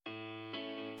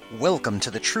Welcome to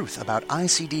the Truth About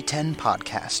ICD-10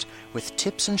 podcast, with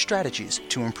tips and strategies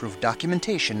to improve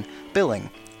documentation, billing,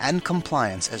 and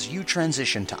compliance as you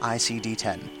transition to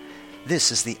ICD-10. This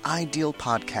is the ideal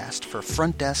podcast for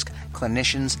front desk,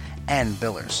 clinicians, and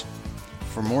billers.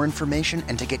 For more information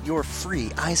and to get your free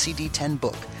ICD-10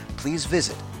 book, please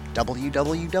visit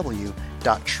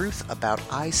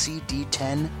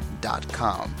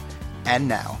www.truthabouticd10.com. And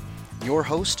now, your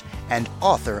host and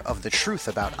author of The Truth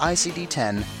About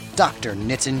ICD-10, Dr.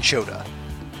 Nitin Chhoda.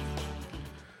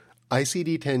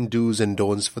 ICD-10 do's and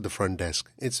don'ts for the front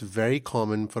desk. It's very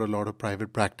common for a lot of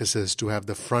private practices to have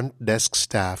the front desk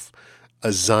staff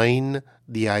assign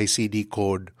the ICD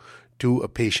code to a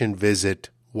patient visit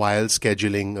while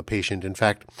scheduling a patient. In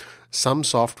fact, some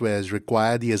softwares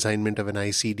require the assignment of an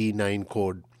ICD-9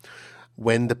 code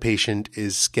when the patient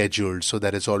is scheduled so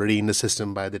that it's already in the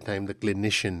system by the time the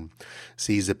clinician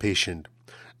sees the patient.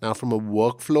 Now, from a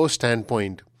workflow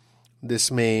standpoint,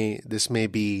 this may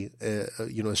be a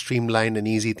streamlined and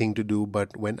easy thing to do,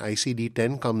 but when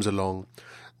ICD-10 comes along,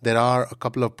 there are a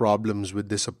couple of problems with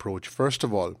this approach. First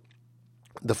of all,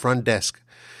 the front desk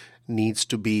needs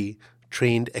to be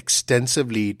trained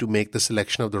extensively to make the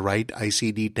selection of the right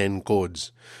ICD-10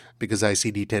 codes, because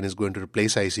ICD-10 is going to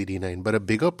replace ICD-9. But a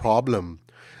bigger problem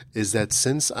is that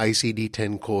since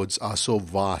ICD-10 codes are so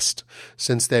vast,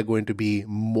 since there are going to be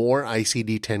more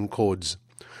ICD-10 codes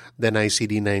than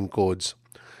ICD-9 codes,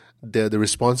 the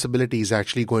responsibility is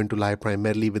actually going to lie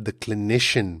primarily with the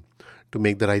clinician to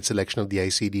make the right selection of the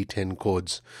ICD-10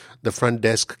 codes. The front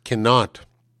desk cannot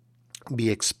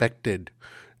be expected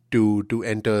to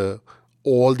enter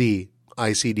all the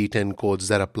ICD-10 codes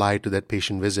that apply to that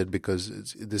patient visit,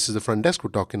 because this is the front desk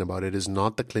we're talking about. It is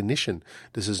not the clinician.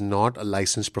 This is not a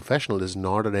licensed professional. This is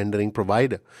not a rendering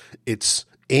provider. It's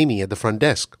Amy at the front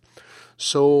desk.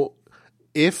 So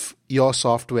if your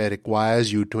software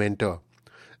requires you to enter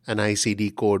an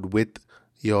ICD code with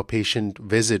your patient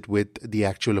visit with the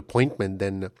actual appointment,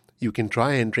 then you can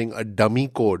try entering a dummy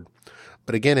code.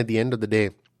 But again, at the end of the day,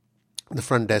 the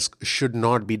front desk should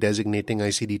not be designating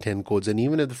ICD-10 codes. And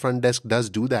even if the front desk does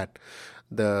do that,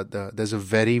 there's a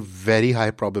very, very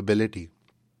high probability,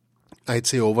 I'd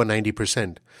say over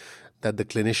 90%, that the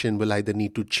clinician will either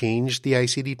need to change the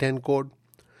ICD-10 code,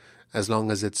 as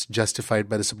long as it's justified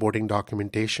by the supporting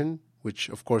documentation, which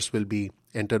of course will be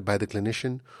entered by the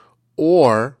clinician,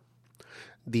 or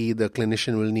the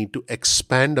clinician will need to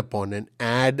expand upon and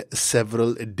add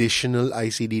several additional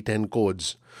ICD-10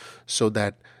 codes so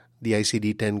that the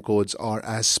ICD-10 codes are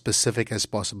as specific as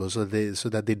possible, so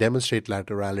that they demonstrate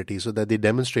laterality, so that they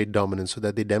demonstrate dominance, so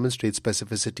that they demonstrate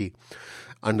specificity,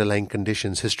 underlying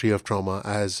conditions, history of trauma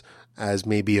as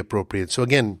may be appropriate. So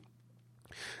again,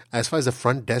 as far as the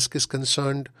front desk is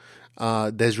concerned,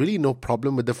 there's really no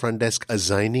problem with the front desk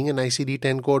assigning an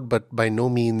ICD-10 code, but by no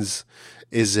means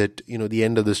is it the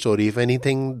end of the story. If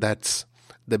anything, that's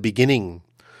the beginning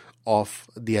of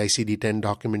the ICD-10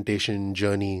 documentation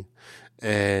journey.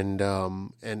 And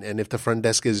if the front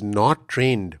desk is not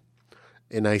trained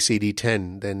in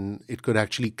ICD-10, then it could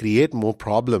actually create more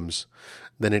problems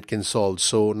than it can solve.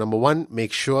 So number one,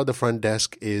 make sure the front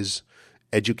desk is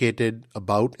educated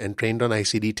about and trained on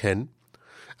ICD-10.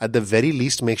 At the very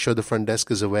least, make sure the front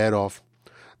desk is aware of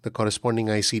the corresponding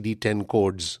ICD-10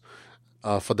 codes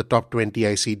for the top 20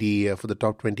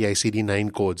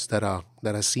 ICD-9 codes that are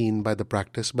seen by the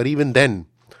practice. But even then,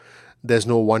 there's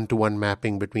no one-to-one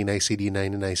mapping between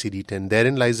ICD-9 and ICD-10.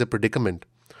 Therein lies the predicament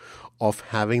of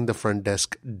having the front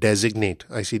desk designate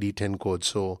ICD-10 codes.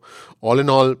 So all in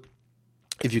all,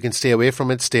 if you can stay away from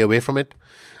it, stay away from it.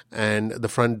 And the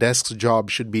front desk's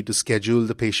job should be to schedule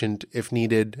the patient if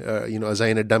needed,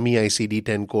 assign a dummy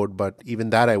ICD-10 code. But even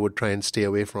that I would try and stay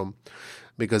away from,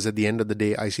 because at the end of the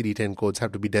day, ICD-10 codes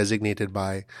have to be designated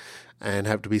by and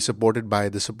have to be supported by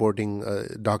the supporting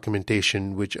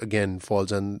documentation, which again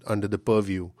falls under the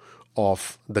purview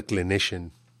of the clinician.